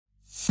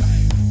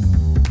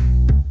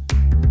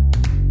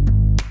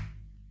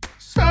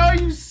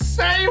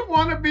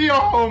want to be a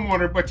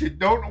homeowner, but you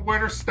don't know where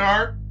to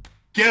start?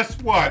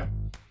 Guess what?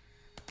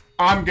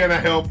 I'm going to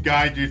help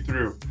guide you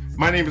through.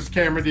 My name is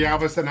Cameron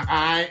DeAlvis, and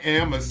I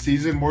am a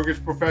seasoned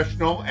mortgage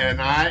professional,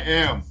 and I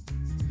am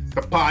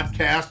the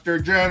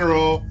podcaster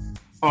general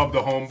of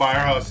the Home Buyer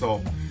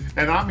Hustle.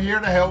 And I'm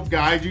here to help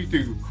guide you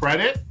through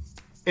credit,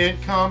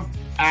 income,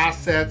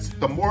 assets,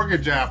 the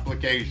mortgage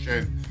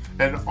application,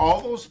 and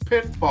all those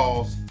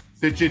pitfalls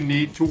that you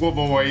need to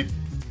avoid,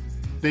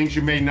 things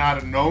you may not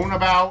have known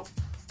about.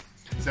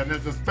 And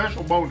there's a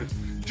special bonus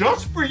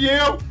just for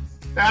you.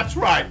 That's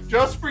right,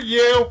 just for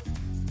you.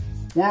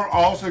 We're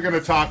also going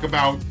to talk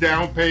about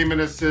down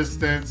payment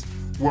assistance.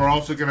 We're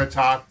also going to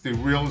talk to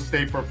real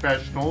estate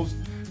professionals,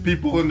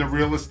 people in the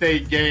real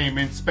estate game,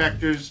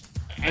 inspectors,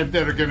 and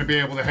that are going to be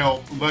able to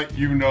help let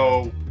you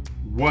know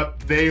what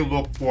they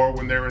look for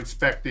when they're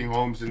inspecting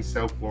homes and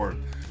so forth.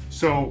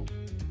 So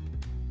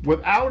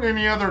without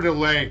any other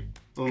delay,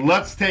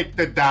 let's take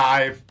the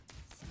dive.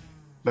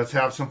 Let's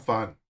have some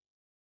fun.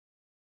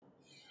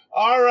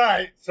 All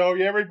right, so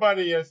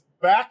everybody is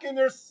back in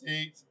their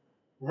seats,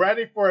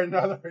 ready for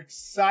another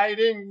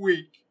exciting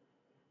week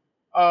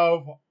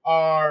of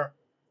our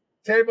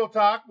Table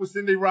Talk with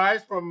Cindi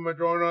Rice from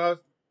Madrona,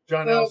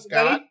 John L.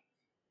 Scott.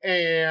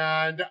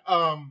 And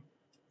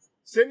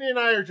Cindi and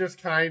I are just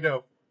kind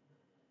of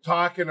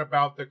talking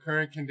about the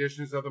current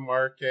conditions of the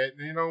market.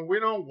 You know,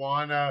 we don't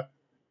want to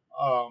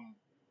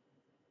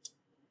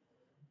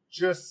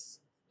just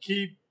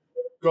keep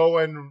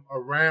going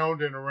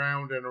around and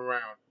around and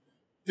around.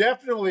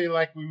 Definitely,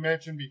 like we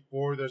mentioned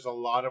before, there's a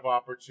lot of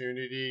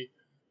opportunity.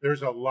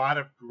 There's a lot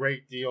of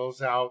great deals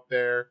out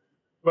there.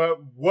 But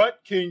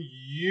what can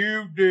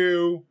you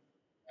do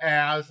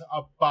as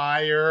a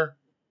buyer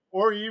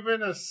or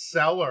even a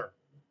seller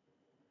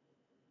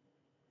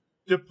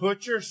to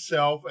put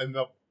yourself in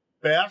the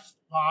best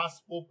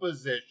possible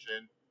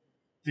position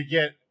to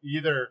get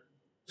either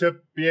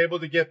to be able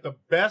to get the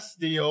best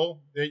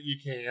deal that you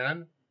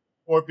can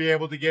or be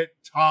able to get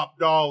top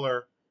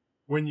dollar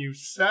when you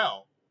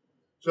sell?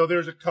 So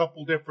there's a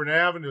couple different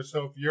avenues.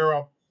 So if you're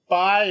a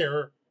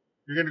buyer,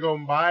 you're going to go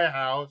and buy a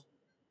house,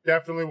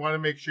 definitely want to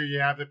make sure you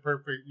have that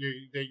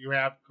you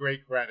have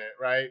great credit,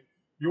 right?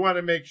 You want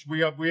to make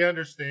sure we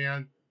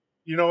understand,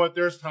 you know what,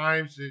 there's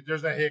times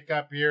there's a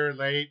hiccup here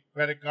late,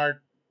 credit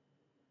card.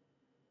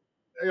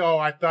 Oh,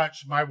 I thought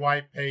my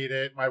wife paid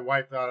it. My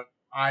wife thought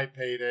I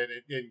paid it.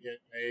 It didn't get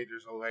paid.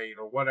 There's a late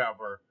or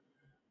whatever.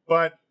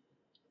 But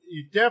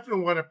you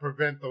definitely want to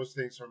prevent those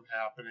things from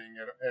happening,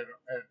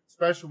 and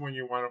especially when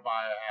you want to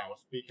buy a house,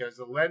 because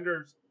the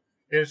lenders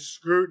is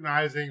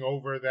scrutinizing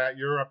over that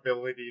your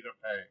ability to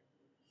pay.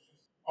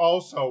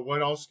 Also,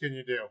 what else can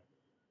you do?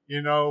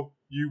 You know,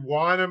 you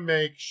want to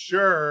make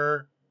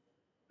sure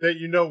that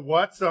you know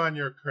what's on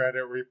your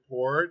credit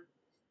report.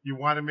 You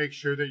want to make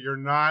sure that you're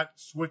not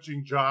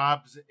switching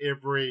jobs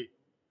every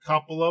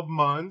couple of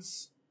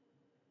months,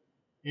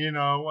 you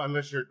know,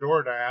 unless you're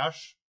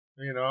DoorDash,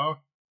 you know,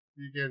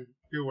 you can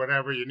do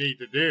whatever you need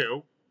to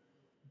do.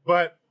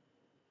 But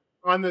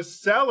on the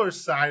seller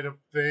side of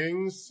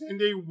things,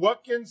 Cindi,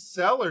 what can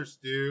sellers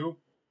do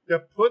to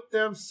put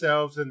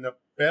themselves in the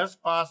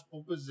best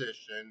possible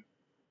position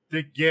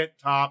to get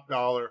top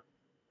dollar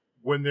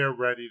when they're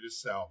ready to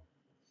sell?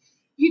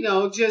 You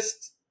know,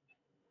 just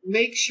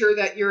make sure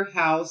that your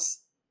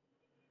house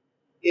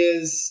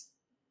is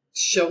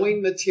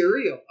showing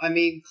material. I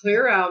mean,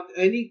 clear out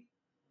any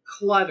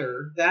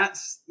clutter.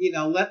 That's, you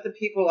know, let the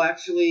people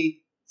actually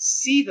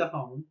see the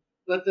home.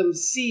 Let them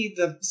see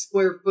the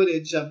square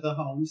footage of the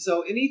home.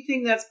 So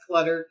anything that's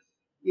cluttered,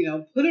 you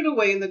know, put it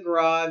away in the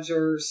garage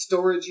or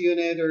storage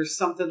unit or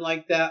something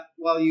like that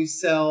while you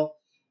sell.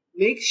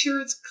 Make sure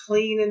it's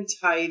clean and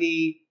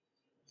tidy.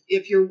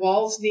 If your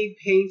walls need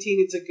painting,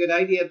 it's a good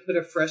idea to put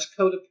a fresh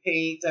coat of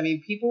paint. I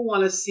mean, people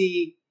want to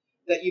see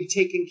that you've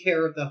taken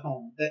care of the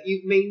home, that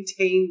you've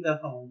maintained the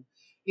home,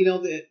 you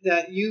know,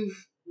 that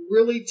you've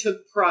really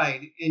took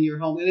pride in your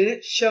home. And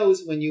it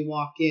shows when you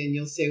walk in.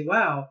 You'll say,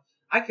 wow,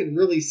 I can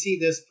really see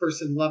this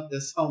person loved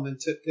this home and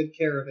took good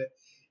care of it.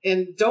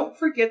 And don't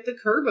forget the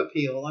curb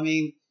appeal. I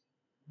mean,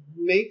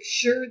 make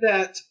sure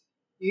that,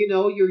 you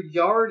know, your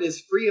yard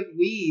is free of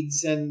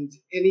weeds and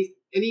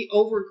any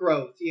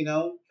overgrowth, you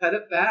know, cut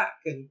it back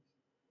and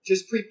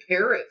just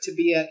prepare it to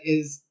be at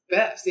its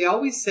best. They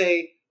always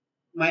say,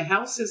 my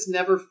house is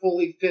never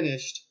fully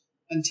finished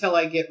until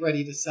I get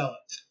ready to sell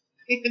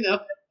it. You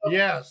know?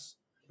 Yes,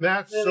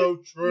 that's so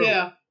true.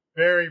 Yeah.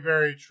 Very,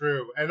 very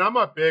true. And I'm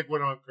a big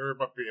one on curb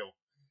appeal.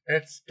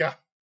 It's got,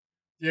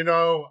 you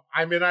know,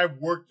 I mean, I've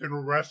worked in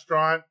a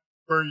restaurant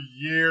for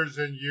years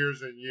and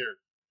years and years.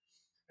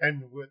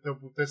 And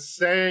the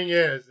saying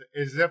is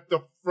if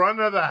the front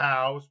of the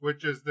house,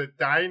 which is the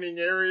dining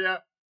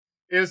area,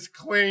 is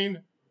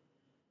clean,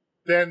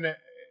 then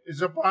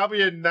there's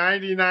probably a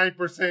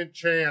 99%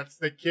 chance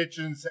the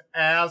kitchen's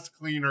as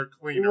clean or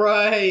cleaner.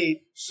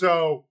 Right.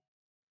 So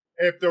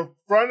if the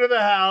front of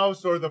the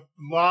house or the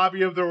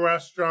lobby of the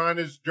restaurant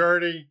is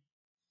dirty,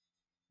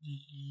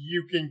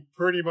 you can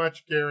pretty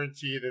much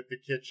guarantee that the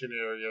kitchen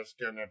area is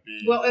going to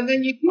be well, and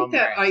then you get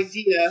that mess.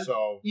 idea.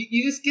 So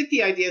you just get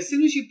the idea. As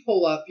soon as you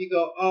pull up, you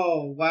go,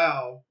 oh,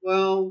 wow.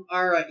 Well,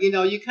 all right. You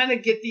know, you kind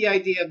of get the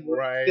idea of what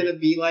it's going to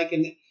be like.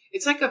 And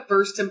it's like a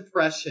first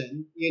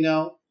impression, you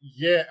know.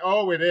 Yeah.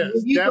 Oh, it is.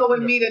 When you definitely. go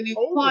and meet a new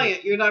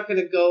client, you're not going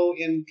to go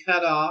in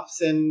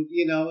cutoffs and,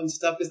 you know, and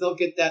stuff because they'll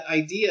get that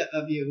idea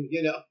of you,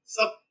 you know.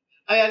 So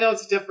I know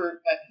it's different,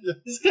 but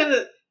it's kind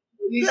of.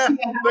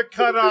 The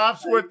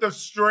cutoffs with the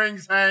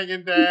strings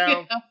hanging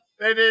down. Yeah.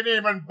 They didn't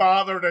even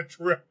bother to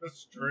trim the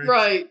strings.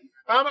 Right.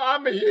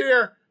 I'm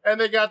here,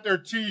 and they got their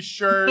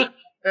T-shirt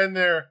and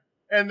their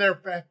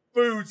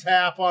food's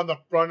half on the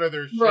front of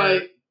their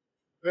shirt.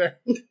 Right.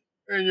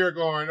 And you're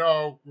going,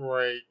 oh,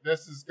 great.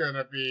 This is going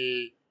to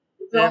be,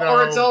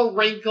 or it's all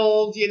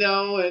wrinkled, you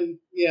know, and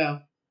yeah.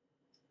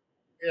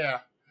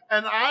 Yeah.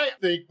 And I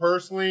think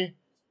personally,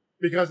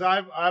 because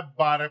I've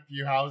bought a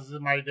few houses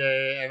in my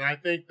day, and I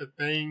think the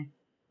thing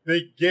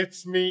that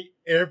gets me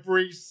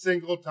every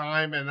single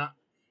time, and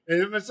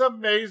it's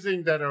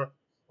amazing that a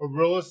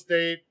real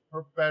estate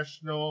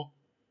professional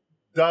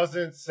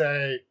doesn't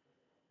say,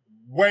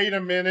 wait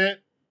a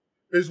minute,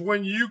 is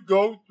when you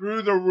go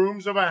through the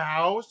rooms of a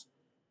house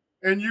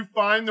and you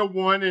find the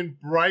one in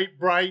bright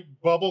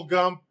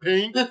bubblegum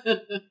pink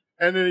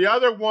and the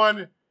other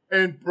one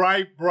in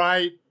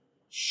bright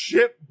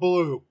ship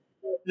blue,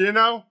 you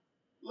know?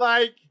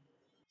 Like,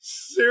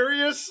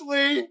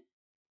 seriously?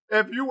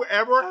 Have you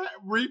ever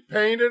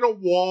repainted a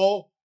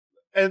wall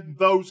in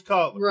those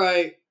colors?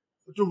 Right.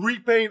 To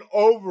repaint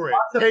over it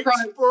takes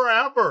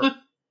forever.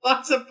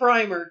 Lots of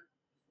primer.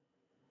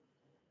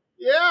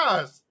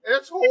 Yes,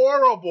 it's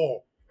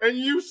horrible. And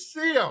you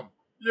see them.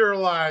 You're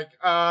like,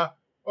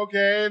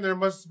 okay, there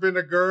must have been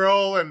a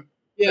girl and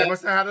they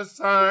must have had a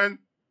son,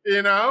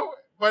 you know?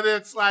 But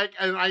it's like,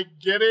 and I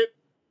get it.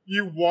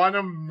 You want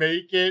to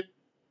make it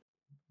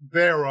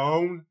their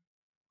own.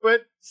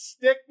 But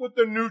stick with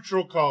the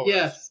neutral colors.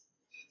 Yes.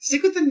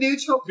 Stick with the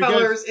neutral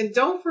colors and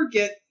don't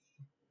forget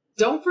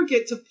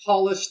to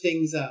polish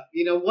things up.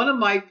 You know, one of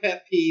my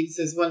pet peeves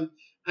is when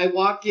I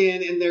walk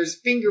in and there's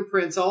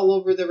fingerprints all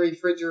over the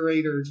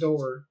refrigerator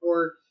door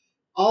or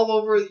all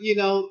over, you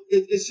know,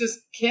 it's just,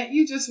 can't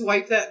you just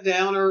wipe that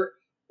down?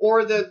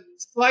 Or the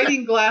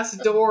sliding glass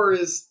door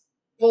is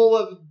full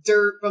of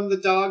dirt from the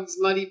dog's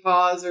muddy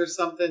paws or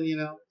something, you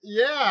know?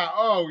 Yeah.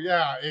 Oh,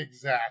 yeah,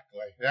 exactly.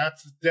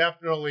 That's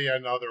definitely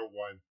another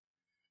one.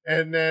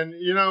 And then,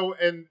 you know,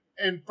 and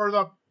for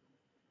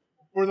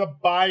the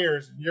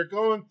buyers, you're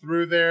going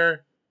through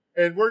there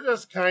and we're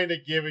just kind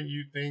of giving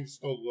you things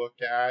to look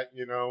at,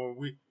 you know.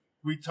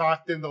 We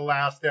talked in the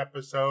last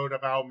episode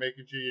about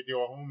making sure you do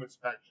a home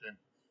inspection.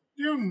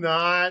 Do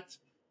not,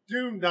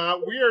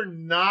 we are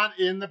not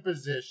in the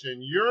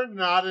position, you're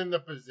not in the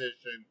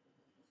position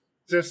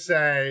to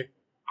say,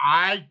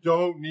 I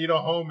don't need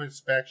a home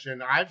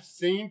inspection. I've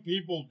seen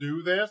people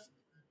do this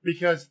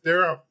because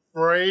they're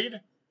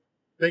afraid.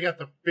 They got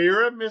the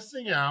fear of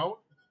missing out.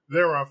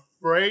 They're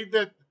afraid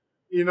that,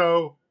 you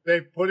know, they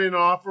put in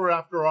offer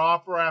after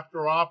offer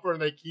after offer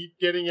and they keep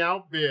getting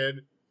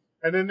outbid.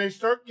 And then they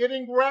start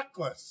getting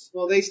reckless.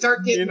 Well, they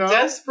start getting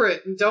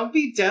desperate. And don't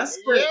be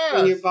desperate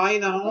when you're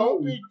buying a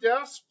home. Don't be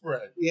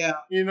desperate. Yeah.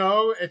 You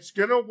know, it's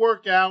going to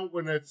work out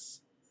when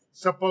it's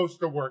supposed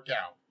to work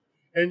out.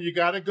 And you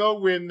got to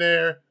go in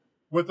there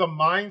with a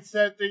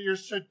mindset that you're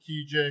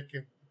strategic.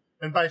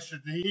 And by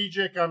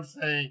strategic, I'm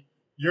saying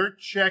you're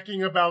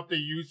checking about the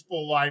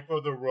useful life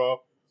of the roof.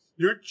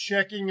 You're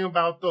checking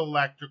about the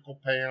electrical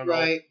panel.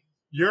 Right.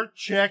 You're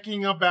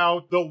checking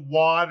about the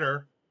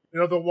water, you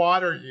know, the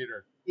water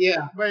heater.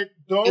 Yeah. But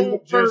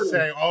don't just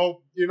say,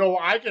 oh, you know,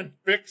 I can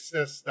fix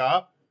this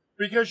stuff.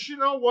 Because you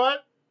know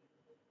what?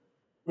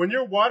 When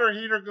your water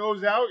heater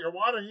goes out, your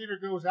water heater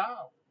goes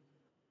out.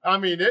 I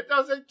mean, it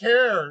doesn't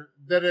care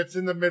that it's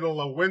in the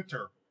middle of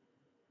winter.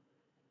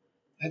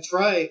 That's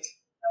right.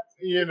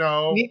 You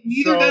know.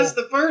 Neither does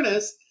the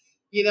furnace.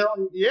 You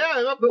know.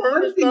 Yeah, the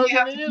furnace doesn't you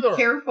have either. To be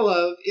careful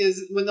of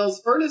is when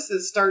those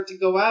furnaces start to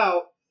go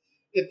out,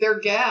 if they're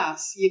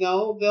gas, you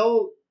know,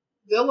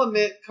 they'll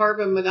emit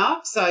carbon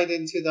monoxide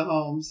into the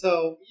home.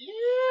 So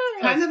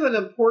kind of an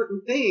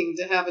important thing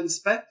to have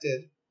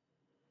inspected.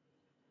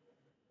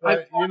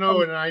 But, you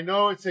know, and I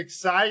know it's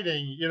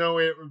exciting. You know,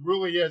 it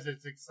really is.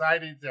 It's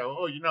exciting to,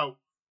 oh, you know,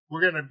 we're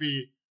going to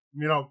be,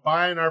 you know,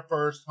 buying our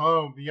first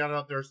home. You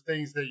know, there's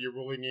things that you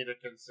really need to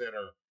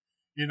consider.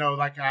 You know,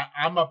 like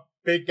I'm a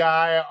big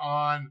guy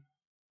on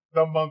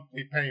the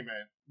monthly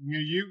payment.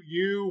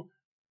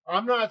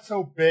 I'm not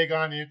so big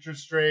on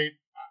interest rate.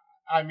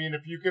 I mean,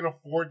 if you can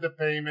afford the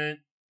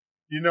payment,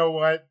 you know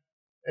what?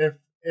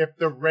 If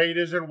the rate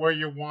isn't where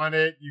you want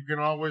it, you can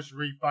always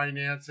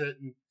refinance it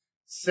and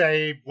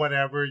save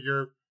whatever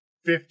your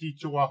 $50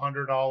 to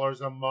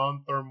 $100 a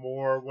month or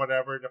more,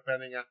 whatever,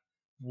 depending on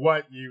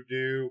what you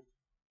do.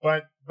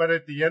 But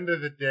at the end of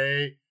the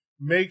day,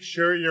 make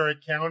sure you're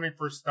accounting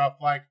for stuff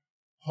like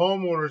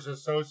homeowners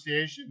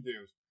association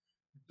dues.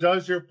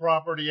 Does your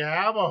property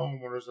have a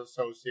homeowners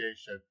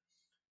association?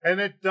 And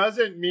it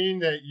doesn't mean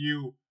that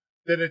you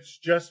that it's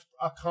just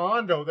a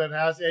condo that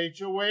has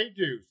HOA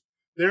dues.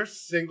 There's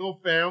single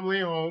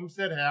family homes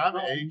that have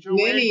HOA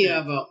Many dues.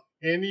 of them.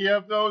 Any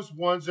of those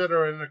ones that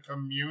are in a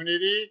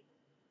community,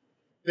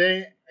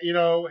 they,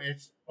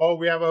 it's, oh,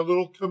 we have a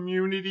little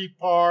community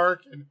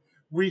park, and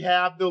we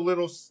have the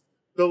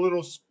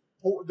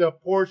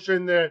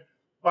portion that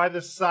by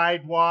the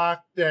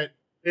sidewalk that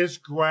is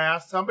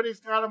grass. Somebody's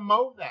got to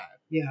mow that.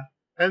 Yeah.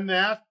 And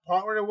that's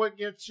part of what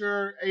gets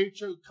your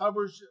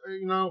covers,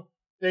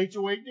 the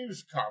HOA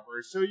dues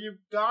covered. So you've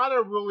got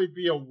to really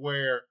be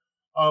aware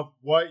of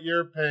what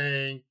you're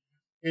paying,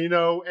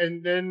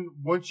 and then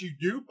once you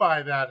do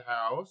buy that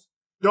house,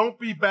 don't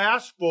be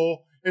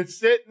bashful and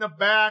sit in the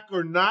back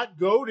or not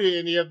go to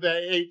any of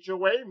the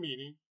HOA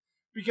meetings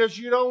because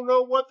you don't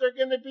know what they're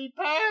going to be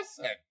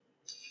passing.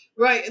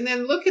 Right. And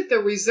then look at the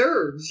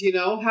reserves,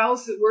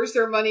 where's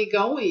their money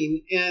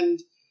going? And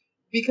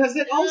because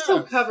it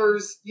also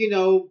covers,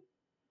 it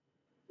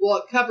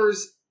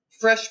covers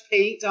fresh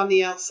paint on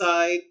the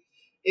outside.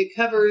 It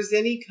covers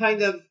any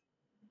kind of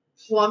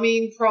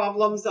plumbing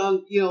problems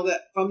on,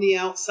 that from the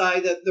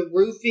outside, that the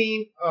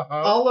roofing,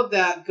 all of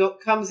that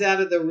comes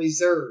out of the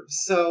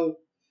reserves. So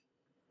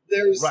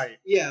there's,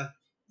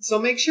 So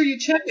make sure you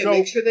check it.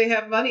 Make sure they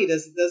have money.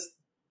 Does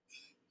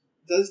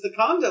the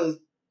condo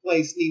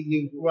place need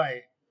new?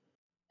 Right.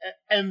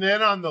 And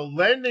then on the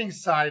lending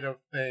side of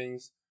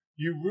things,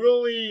 you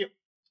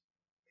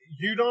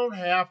don't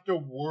have to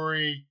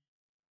worry.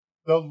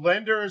 The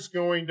lender is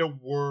going to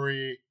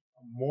worry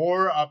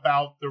more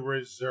about the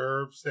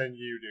reserves than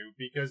you do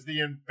because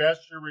the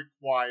investor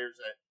requires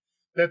it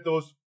that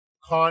those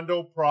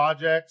condo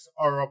projects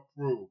are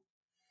approved,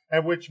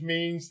 and which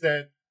means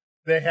that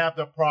they have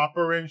the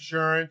proper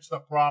insurance, the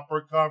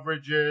proper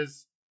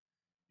coverages,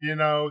 they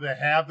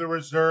have the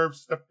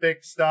reserves to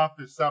fix stuff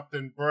if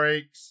something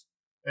breaks.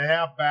 They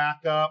have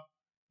backup,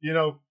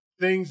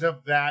 things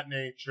of that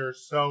nature.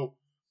 So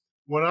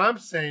what I'm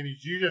saying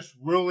is you just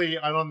really,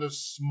 on the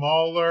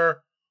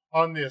smaller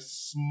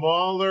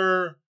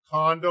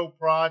condo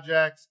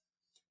projects,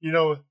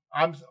 when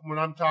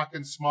I'm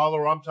talking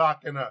smaller, I'm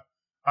talking a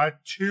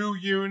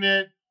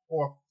 2-unit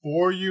or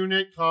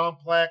 4-unit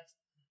complex.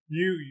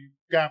 You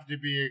have to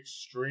be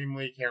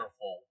extremely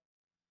careful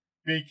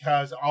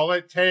because all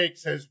it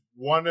takes is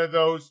one of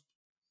those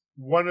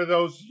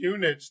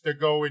units to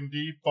go in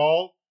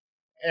default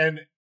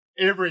and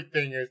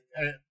everything is,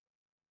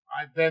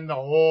 then the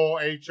whole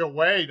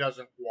HOA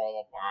doesn't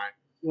qualify.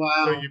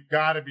 Wow. So you've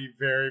got to be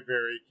very,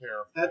 very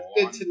careful. That's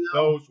good to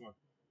know. Those ones.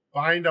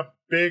 Find a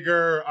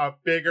bigger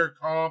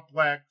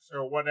complex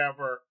or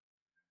whatever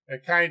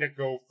and kind of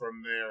go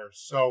from there.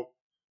 So,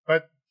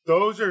 but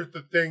those are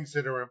the things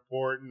that are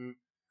important.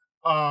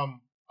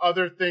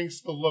 Other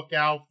things to look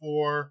out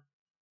for.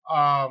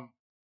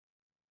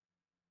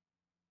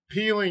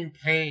 Peeling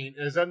paint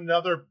is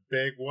another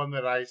big one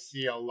that I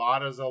see a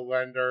lot as a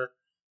lender,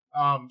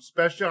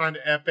 especially on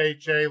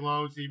FHA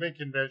loans, even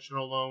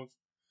conventional loans.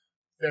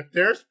 If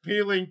there's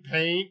peeling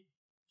paint,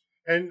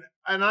 and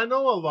I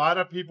know a lot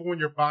of people when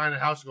you're buying a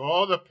house go,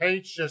 oh, the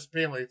paint's just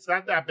peeling. It's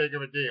not that big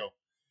of a deal.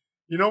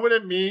 You know what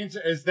it means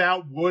is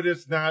that wood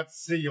is not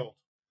sealed.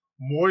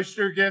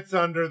 Moisture gets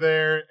under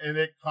there and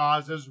it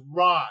causes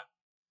rot.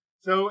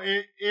 So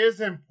it is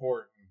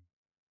important.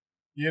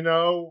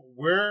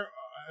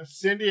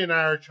 Cindi and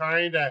I are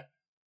trying to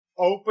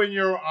open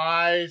your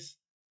eyes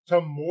to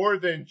more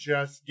than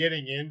just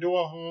getting into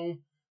a home,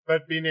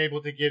 but being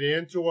able to get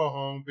into a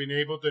home, being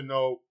able to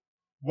know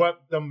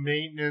what the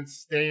maintenance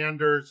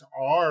standards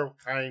are,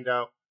 kind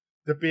of,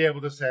 to be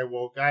able to say,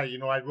 well, guy,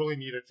 I really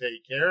need to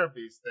take care of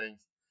these things.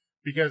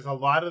 Because a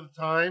lot of the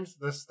times,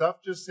 the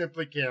stuff just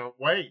simply can't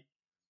wait.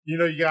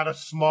 You got a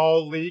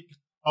small leak,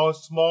 a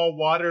small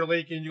water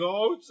leak, and you go,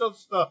 oh, it's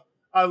just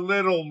a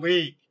little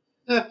leak.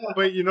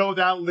 But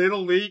that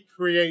little leak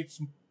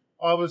creates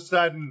all of a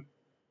sudden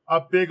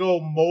a big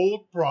old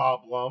mold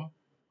problem.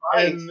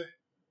 Right. And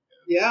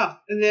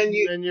then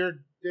you're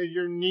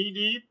knee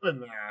deep in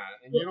that.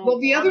 And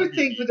the other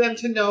thing for them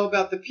to know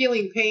about the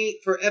peeling paint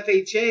for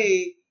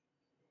FHA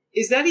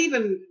is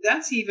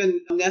that's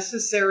even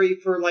necessary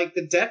for like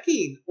the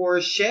decking or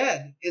a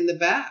shed in the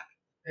back.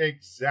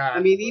 Exactly.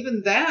 I mean,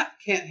 even that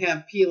can't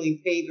have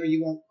peeling paint or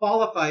you won't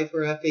qualify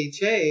for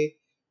FHA,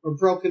 or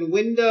broken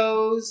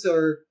windows,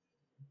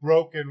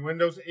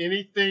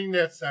 anything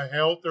that's a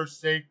health or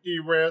safety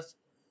risk.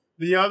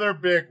 The other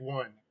big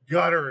one,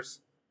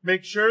 gutters.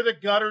 Make sure the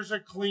gutters are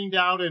cleaned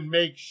out and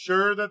make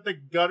sure that the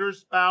gutter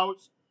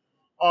spouts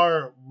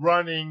are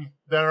running,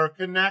 that are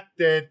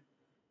connected,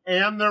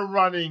 and they're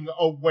running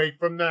away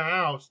from the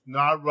house,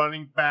 not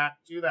running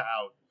back to the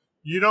house.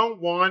 You don't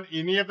want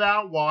any of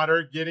that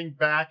water getting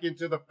back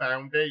into the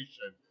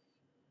foundation.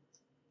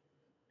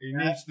 It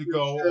needs to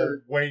go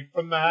away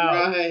from the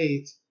house.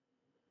 Right.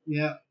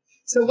 Yeah.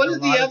 So what are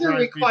the other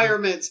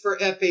requirements for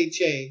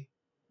FHA?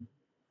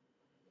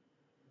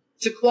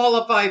 To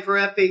qualify for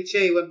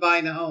FHA when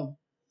buying a home?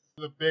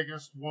 The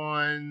biggest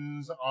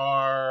ones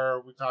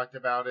are, we talked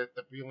about it,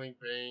 the peeling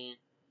paint.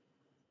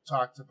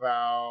 talked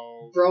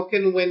about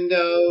broken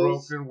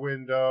windows.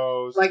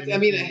 Like, I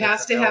mean, it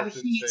has to have a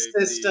heat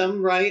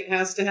system, right? It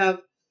has to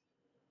have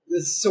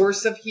the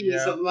source of heat.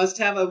 So it must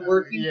have a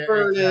working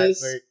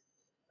furnace. Exactly.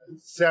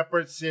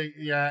 Separate,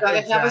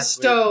 Gotta have a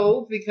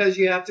stove because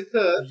you have to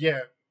cook.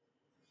 Yeah.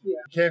 You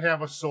can't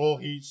have a sole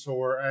heat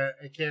source.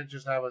 It can't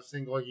just have a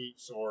single heat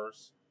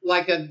source.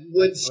 Like a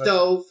wood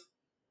stove.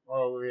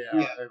 Oh,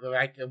 yeah.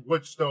 Like a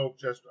wood stove,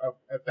 just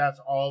if that's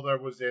all there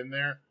was in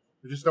there,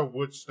 just a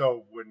wood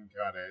stove wouldn't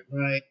cut it.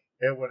 Right.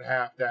 It would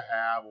have to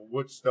have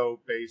wood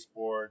stove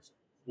baseboards,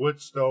 wood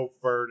stove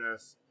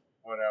furnace,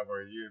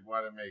 whatever. You'd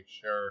want to make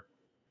sure.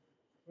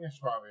 There's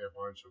probably a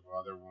bunch of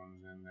other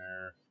ones in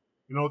there.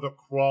 You know, the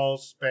crawl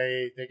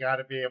space. They got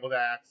to be able to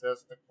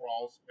access the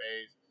crawl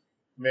space.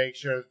 Make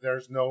sure that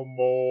there's no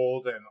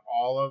mold and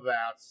all of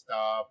that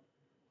stuff.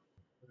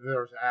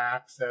 There's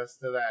access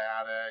to the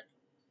attic.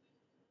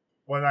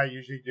 What I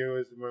usually do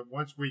is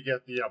once we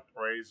get the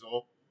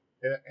appraisal,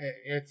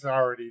 it's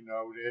already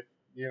noted.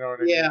 You know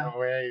what I mean?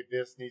 Oh, hey,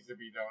 this needs to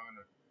be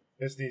done.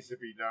 This needs to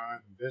be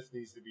done. This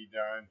needs to be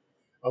done.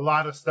 A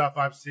lot of stuff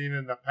I've seen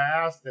in the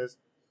past is,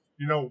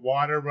 you know,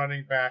 water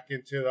running back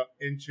into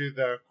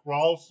the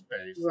crawl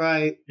space.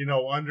 Right. You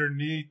know,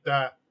 underneath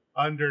the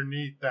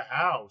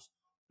house.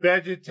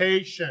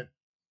 Vegetation.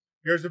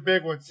 Here's a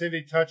big one.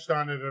 Cindi touched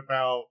on it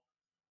about,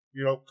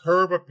 you know,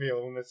 curb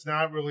appeal, and it's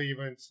not really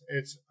even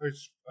it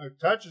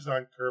touches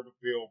on curb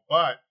appeal,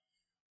 but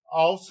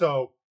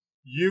also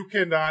you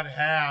cannot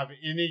have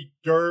any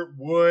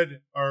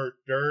wood or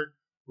dirt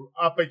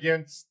up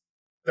against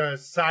the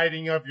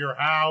siding of your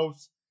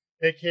house.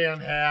 It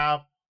can't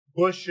have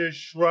bushes,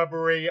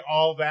 shrubbery,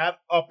 all that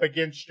up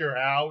against your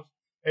house.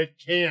 It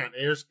can't.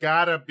 It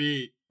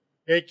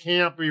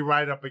can't be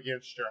right up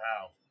against your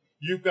house.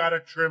 You've got to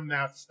trim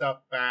that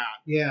stuff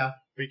back. Yeah.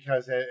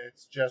 Because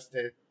it's just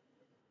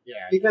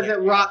because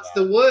it rots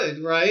the wood,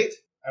 right?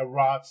 It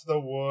rots the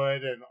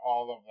wood and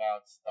all of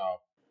that stuff.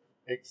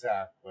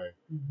 Exactly.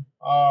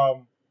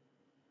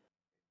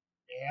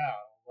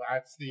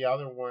 That's the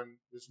other one,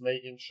 is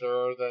making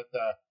sure that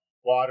the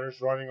water's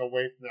running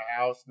away from the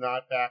house,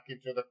 not back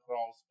into the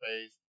crawl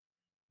space.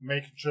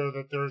 Making sure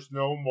that there's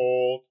no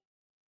mold.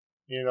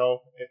 You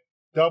know,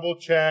 double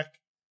check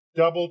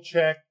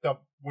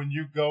when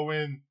you go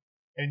in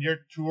and you're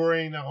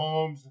touring the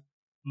homes,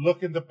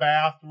 look in the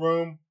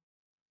bathroom,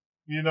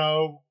 you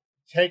know,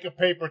 take a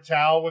paper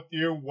towel with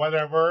you,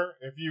 whatever,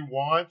 if you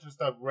want, just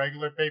a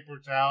regular paper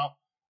towel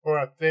or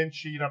a thin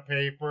sheet of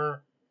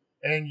paper,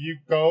 and you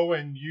go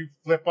and you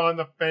flip on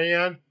the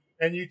fan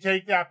and you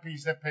take that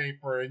piece of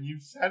paper and you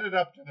set it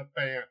up to the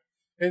fan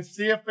and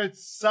see if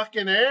it's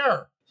sucking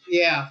air.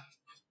 Yeah.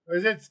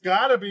 It's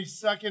got to be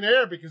sucking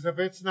air, because if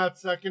it's not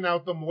sucking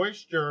out the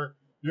moisture,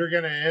 you're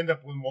going to end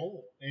up with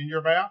mold in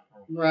your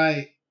bathroom.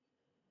 Right.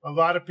 A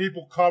lot of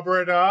people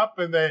cover it up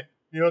and they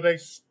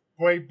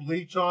spray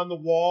bleach on the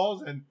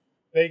walls and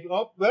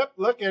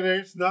look at it,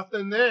 it's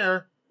nothing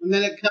there. And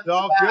then it comes It's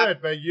all back.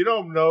 good, but you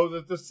don't know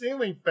that the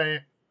ceiling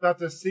fan, but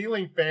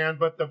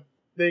the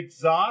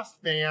exhaust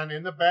fan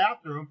in the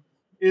bathroom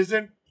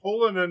isn't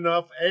pulling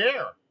enough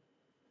air.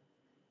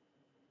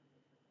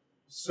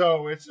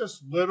 So it's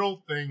just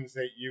little things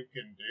that you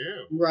can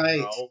do. Right.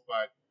 You know?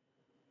 But,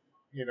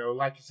 you know,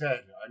 like you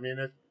said, I mean,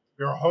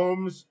 your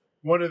home's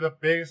one of the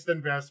biggest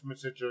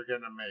investments that you're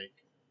going to make.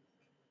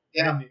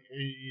 Yeah. And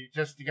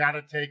you got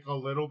to take a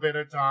little bit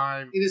of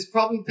time it is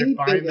probably to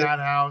find that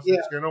house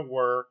that's going to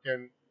work,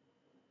 and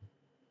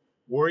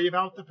worry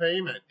about the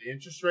payment, the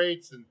interest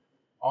rates, and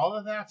all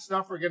of that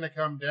stuff are going to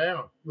come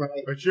down.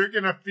 Right. But you're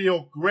going to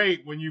feel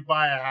great when you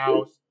buy a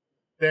house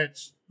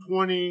that's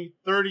 $20,000,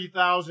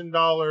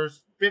 $30,000,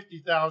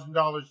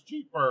 $50,000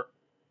 cheaper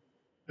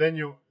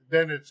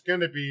than it's going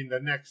to be in the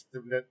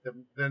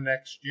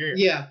next year.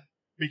 Yeah.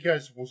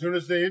 Because as soon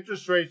as the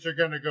interest rates are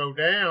going to go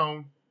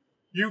down,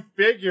 you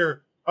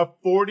figure a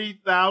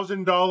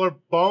 $40,000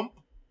 bump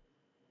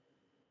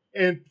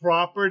in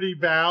property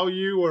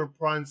value or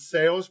on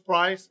sales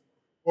price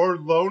or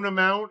loan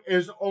amount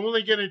is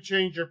only going to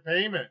change your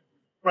payment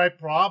by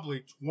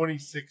probably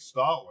 $26.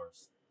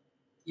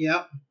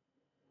 Yep.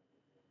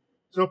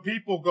 So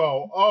people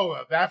go,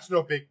 oh, that's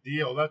no big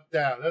deal. That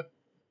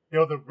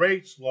the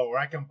rate's lower.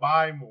 I can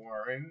buy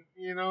more. And,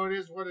 it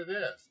is what it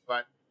is.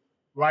 But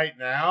right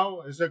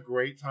now is a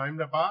great time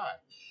to buy.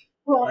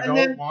 Well, you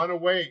don't want to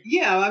wait.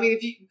 Yeah, I mean,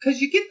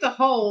 because you get the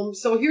home.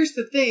 So here's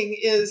the thing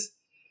is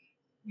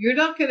you're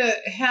not going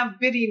to have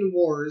bidding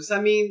wars.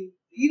 I mean,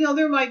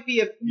 there might be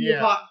a few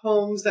hot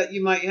homes that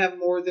you might have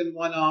more than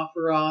one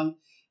offer on.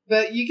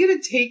 But you get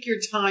to take your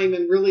time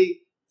and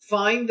really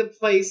find the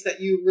place that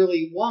you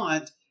really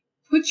want.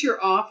 Put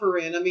your offer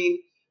in. I mean,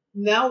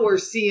 now we're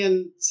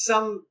seeing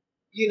some,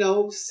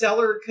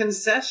 seller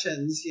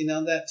concessions,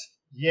 that.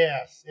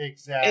 Yes,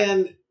 exactly.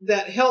 And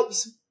that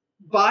helps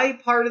buy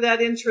part of that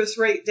interest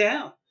rate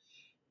down.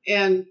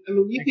 And I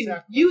mean, you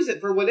can use it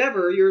for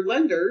whatever. Your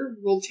lender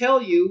will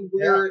tell you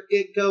where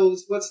it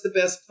goes, what's the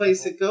best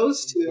place it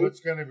goes to. What's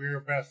going to be your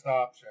best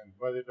option,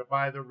 whether to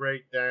buy the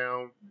rate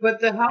down.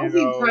 But the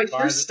housing price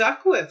you're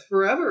stuck with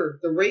forever.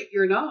 The rate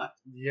you're not.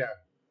 Yeah.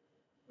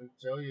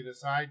 Until you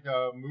decide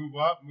to move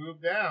up,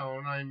 move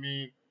down. I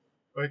mean,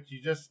 but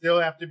you just still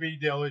have to be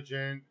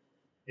diligent,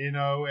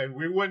 and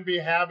we wouldn't be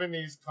having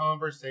these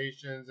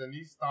conversations and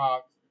these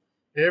talks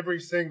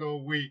every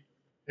single week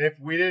if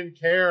we didn't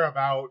care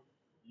about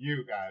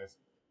you guys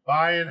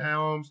buying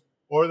homes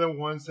or the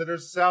ones that are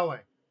selling.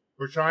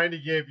 We're trying to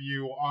give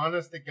you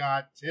honest to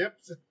God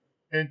tips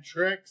and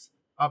tricks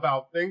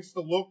about things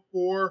to look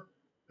for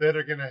that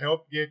are going to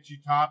help get you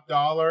top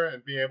dollar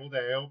and be able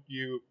to help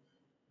you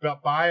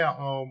buy a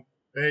home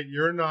that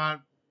you're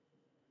not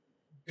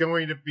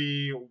going to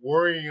be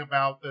worrying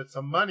about that's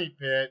a money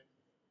pit,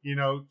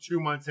 2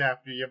 months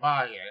after you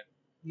buy it.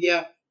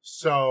 Yeah.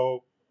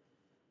 So,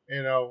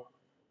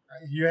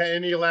 you have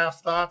any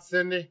last thoughts,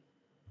 Cindy?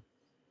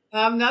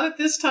 Not at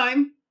this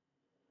time.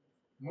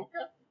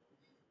 Okay.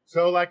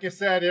 So like I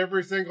said,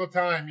 every single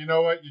time, you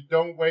know what? You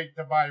don't wait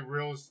to buy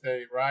real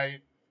estate, right?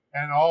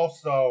 And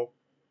also,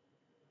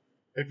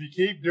 if you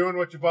keep doing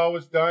what you've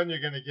always done,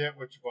 you're going to get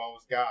what you've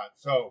always got.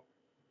 So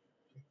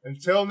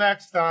until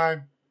next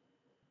time,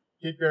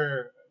 keep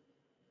your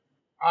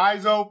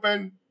eyes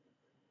open,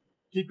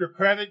 keep your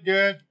credit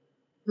good,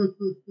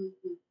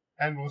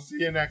 and we'll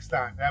see you next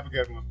time. Have a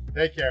good one.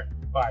 Take care.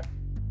 Bye.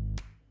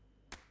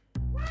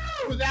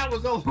 That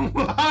was a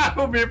lot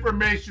of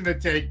information to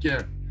take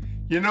in.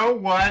 You know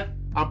what?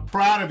 I'm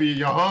proud of you.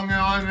 You hung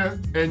on it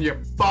and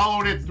you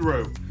followed it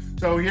through.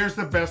 So here's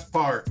the best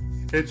part.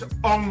 It's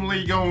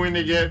only going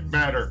to get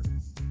better.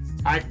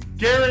 I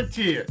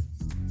guarantee it.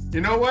 You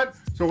know what?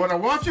 So what I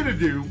want you to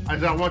do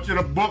is I want you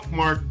to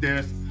bookmark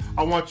this.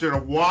 I want you to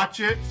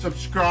watch it,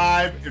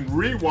 subscribe, and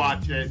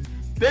rewatch it.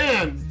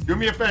 Then, do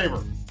me a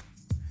favor.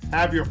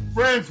 Have your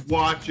friends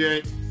watch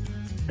it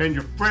and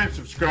your friends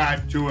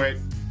subscribe to it.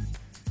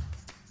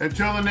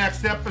 Until the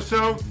next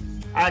episode,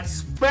 I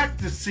expect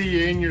to see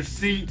you in your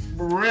seat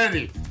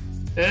ready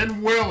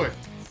and willing.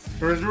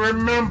 Because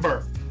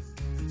remember,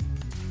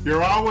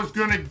 you're always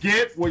going to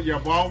get what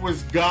you've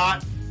always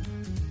got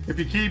if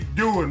you keep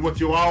doing what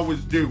you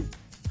always do.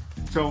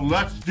 So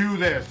let's do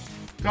this.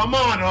 Come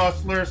on,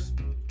 hustlers.